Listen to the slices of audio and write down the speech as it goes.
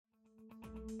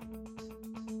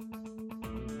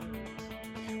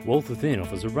Wealth Within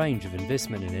offers a range of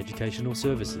investment and educational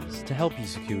services to help you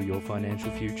secure your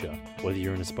financial future. Whether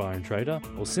you're an aspiring trader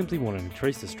or simply want to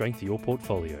increase the strength of your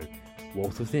portfolio,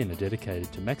 Wealth Within are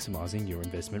dedicated to maximising your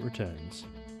investment returns.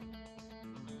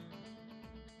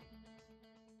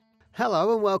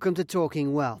 Hello and welcome to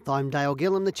Talking Wealth. I'm Dale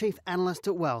Gillham, the Chief Analyst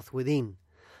at Wealth Within.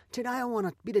 Today I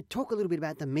want to talk a little bit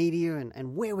about the media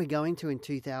and where we're going to in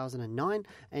 2009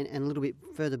 and a little bit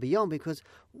further beyond, because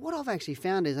what I've actually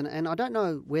found is, and I don't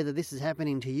know whether this is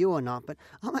happening to you or not, but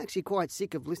I'm actually quite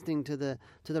sick of listening to the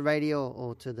radio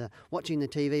or watching the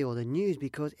TV or the news,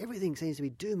 because everything seems to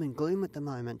be doom and gloom at the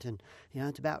moment, and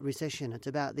it's about recession, it's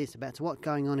about this, about what's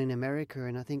going on in America,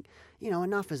 and I think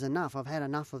enough is enough. I've had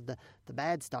enough of the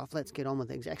bad stuff. Let's get on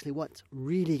with exactly what's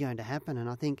really going to happen. And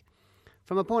I think,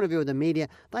 from a point of view of the media,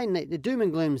 the doom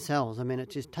and gloom sells. I mean,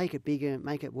 it's just take it bigger,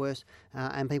 make it worse,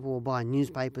 and people will buy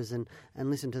newspapers and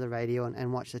listen to the radio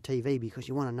and watch the TV because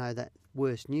you want to know that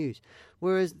worst news.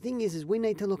 Whereas the thing is we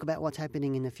need to look about what's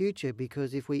happening in the future,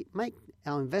 because if we make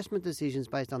our investment decisions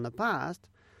based on the past,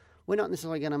 we're not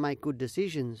necessarily going to make good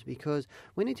decisions, because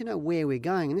we need to know where we're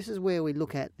going. And this is where we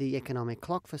look at the economic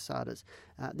clock for starters.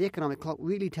 The economic clock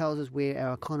really tells us where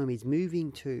our economy is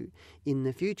moving to in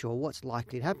the future, or what's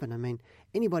likely to happen. I mean,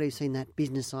 anybody who's seen that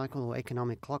business cycle or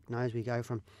economic clock knows we go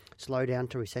from slowdown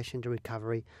to recession to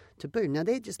recovery to boom. Now,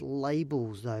 they're just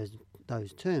labels, those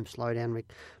terms, slowdown,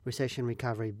 recession,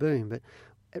 recovery, boom. But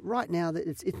right now,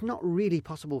 it's not really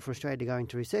possible for Australia to go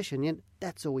into recession, yet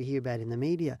that's all we hear about in the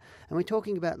media. And we're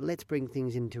talking about, let's bring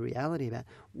things into reality, about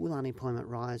will unemployment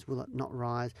rise, will it not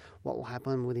rise, what will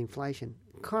happen with inflation.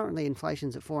 Currently,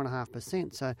 inflation's at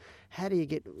 4.5%, so how do you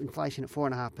get inflation at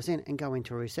 4.5% and go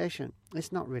into a recession?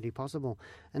 It's not really possible.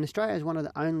 And Australia is one of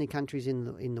the only countries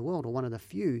in the world, or one of the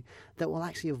few, that will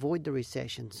actually avoid the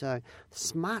recession. So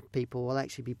smart people will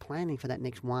actually be planning for that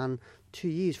next 1-2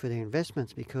 years for their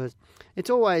investments, because it's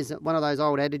always one of those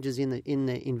old adages in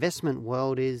the investment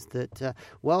world is that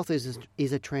wealth is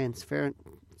a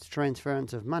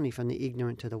transference of money from the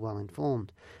ignorant to the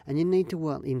well-informed. And you need to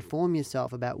inform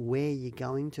yourself about where you're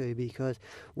going to, because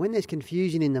when there's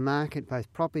confusion in the market,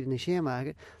 both property and the share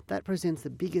market, that presents the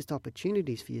biggest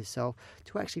opportunities for yourself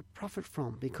to actually profit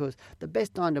from, because the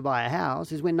best time to buy a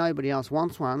house is when nobody else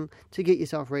wants one, to get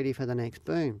yourself ready for the next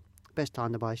boom. Best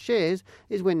time to buy shares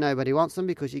is when nobody wants them,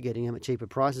 because you're getting them at cheaper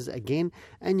prices again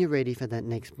and you're ready for that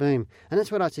next boom. And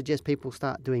that's what I suggest people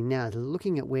start doing now, is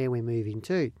looking at where we're moving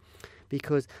to.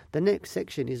 Because the next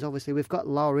section is, obviously, we've got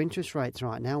lower interest rates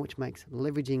right now, which makes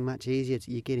leveraging much easier.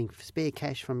 You're getting spare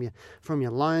cash from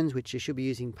your loans, which you should be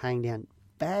using paying down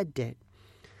bad debt.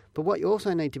 But what you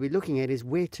also need to be looking at is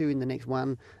where to in the next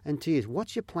 1 and 2 years.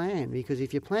 What's your plan? Because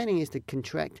if your planning is to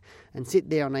contract and sit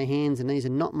there on their hands and knees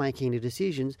and not making any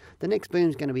decisions, the next boom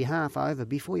is going to be half over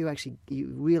before you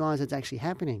realise it's actually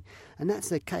happening. And that's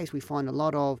the case we find a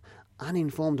lot of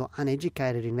uninformed or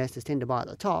uneducated investors tend to buy at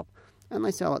the top, and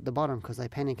they sell at the bottom because they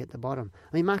panic at the bottom.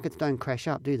 I mean, markets don't crash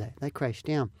up, do they? They crash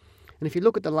down. And if you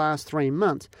look at the last 3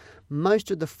 months,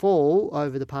 most of the fall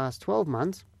over the past 12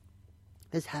 months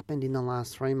has happened in the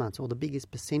last 3 months, or the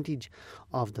biggest percentage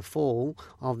of the fall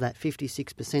of that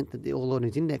 56% that the All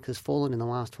Ordinaries Index has fallen in the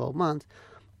last 12 months.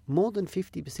 More than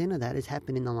 50% of that has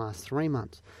happened in the last 3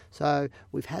 months. So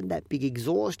we've had that big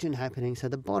exhaustion happening, so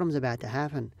the bottom's about to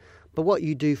happen. But what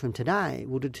you do from today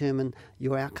will determine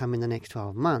your outcome in the next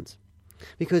 12 months.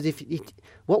 Because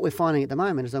what we're finding at the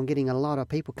moment is I'm getting a lot of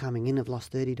people coming in have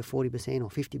lost 30 to 40% or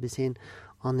 50%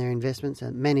 on their investments.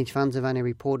 And managed funds have only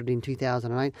reported in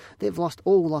 2008 they've lost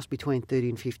between 30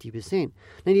 and 50%.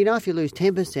 Now, if you lose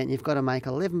 10%, you've got to make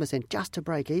 11% just to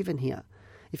break even here.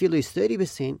 If you lose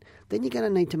 30%, then you're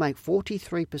going to need to make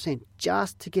 43%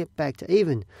 just to get back to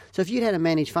even. So if you'd had a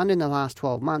managed fund in the last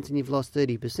 12 months and you've lost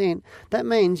 30%, that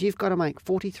means you've got to make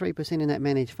 43% in that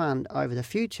managed fund over the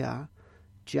future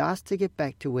just to get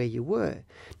back to where you were.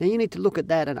 Now, you need to look at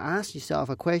that and ask yourself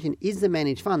a question: is the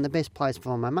managed fund the best place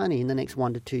for my money in the next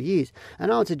 1 to 2 years?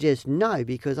 And I would suggest no,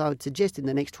 because I would suggest in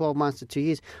the next 12 months to 2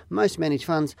 years, most managed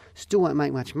funds still won't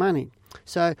make much money.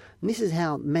 So this is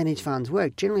how managed funds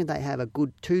work. Generally, they have a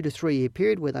good 2 to 3 year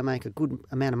period where they make a good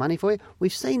amount of money for you.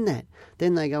 We've seen that.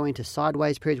 Then they go into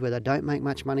sideways periods where they don't make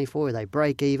much money for you, they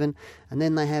break even, and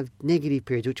then they have negative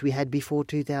periods, which we had before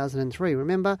 2003.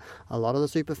 Remember, a lot of the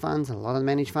super funds and a lot of the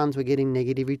managed funds were getting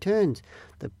negative returns.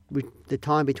 The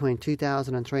time between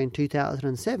 2003 and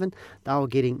 2007, they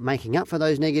were making up for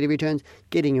those negative returns,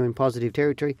 getting you in positive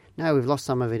territory. Now we've lost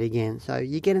some of it again. So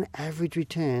you get an average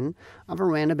return of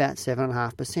around about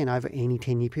 7.5% over any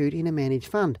 10-year period in a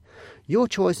managed fund. Your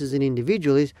choice as an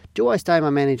individual is, do I stay in my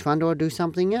managed fund or do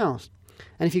something else?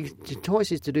 And if your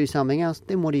choice is to do something else,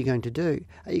 then what are you going to do?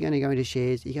 Are you going to go into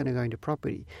shares? Are you going to go into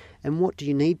property? And what do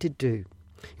you need to do?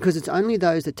 Because it's only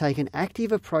those that take an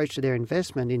active approach to their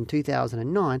investment in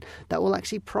 2009 that will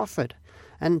actually profit.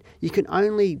 And you can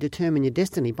only determine your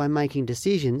destiny by making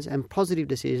decisions, and positive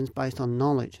decisions based on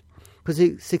knowledge. Because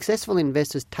successful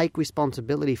investors take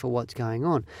responsibility for what's going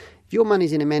on. If your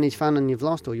money's in a managed fund and you've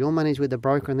lost, or your money's with a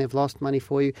broker and they've lost money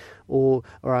for you, or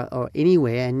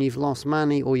anywhere and you've lost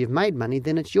money or you've made money,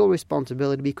 then it's your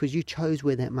responsibility because you chose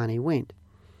where that money went.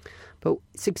 But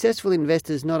successful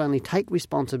investors not only take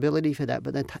responsibility for that,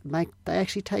 but they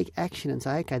actually take action and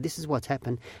say, okay, this is what's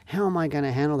happened. How am I going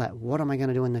to handle that? What am I going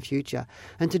to do in the future?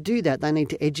 And to do that, they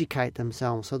need to educate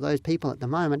themselves. So those people at the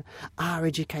moment are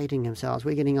educating themselves.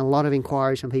 We're getting a lot of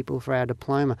inquiries from people for our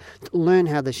diploma to learn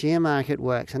how the share market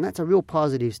works. And that's a real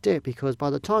positive step, because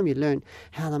by the time you learn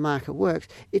how the market works,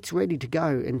 it's ready to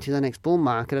go into the next bull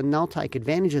market, and they'll take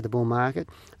advantage of the bull market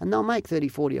and they'll make 30,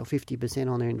 40 or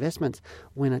 50% on their investments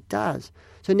when it does.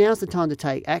 So now's the time to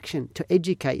take action, to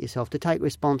educate yourself, to take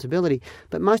responsibility.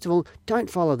 But most of all, don't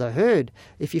follow the herd.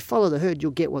 If you follow the herd,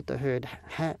 you'll get what the herd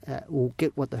will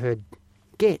get what the herd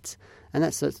gets. And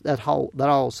that's that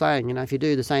old saying, if you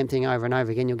do the same thing over and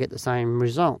over again, you'll get the same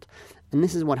result. And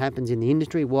this is what happens in the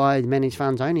industry, why managed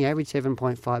funds only average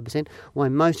 7.5%, why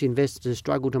most investors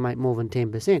struggle to make more than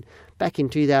 10%. Back in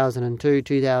 2002,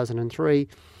 2003,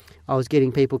 I was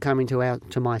getting people coming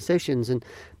to my sessions, and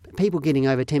people getting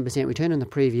over 10% return in the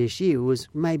previous year was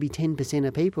maybe 10%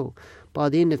 of people. By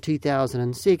the end of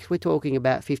 2006, we're talking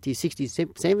about 50, 60,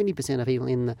 70% of people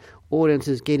in the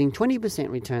audiences getting 20%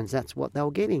 returns. That's what they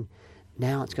were getting.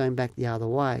 Now it's going back the other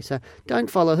way. So don't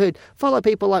follow herd. Follow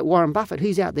people like Warren Buffett,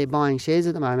 who's out there buying shares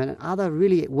at the moment, and other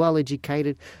really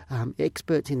well-educated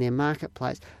experts in their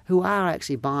marketplace who are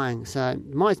actually buying. So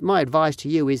my advice to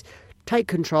you is, take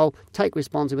control, take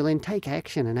responsibility, and take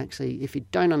action. And actually, if you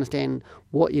don't understand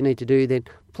what you need to do, then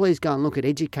please go and look at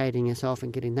educating yourself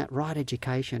and getting that right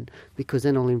education, because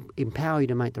then it'll empower you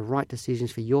to make the right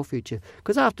decisions for your future.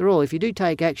 Because after all, if you do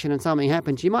take action and something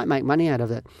happens, you might make money out of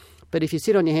it. But if you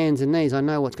sit on your hands and knees, I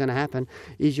know what's going to happen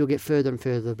is you'll get further and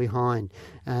further behind.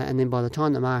 And then by the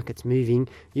time the market's moving,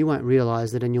 you won't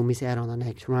realise it and you'll miss out on the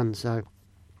next run.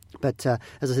 But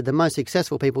as I said, the most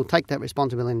successful people take that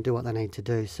responsibility and do what they need to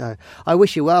do. So I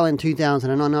wish you well in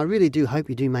 2009. I really do hope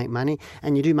you do make money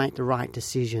and you do make the right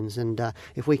decisions. And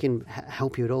if we can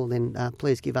help you at all, then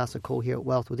please give us a call here at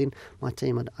Wealth Within. My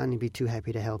team would only be too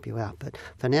happy to help you out. But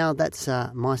for now, that's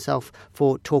myself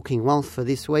for Talking Wealth for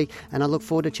this week. And I look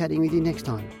forward to chatting with you next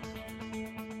time.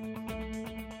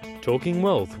 Talking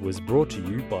Wealth was brought to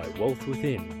you by Wealth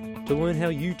Within. To learn how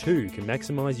you too can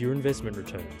maximise your investment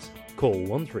returns, call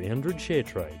 1300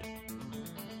 ShareTrade.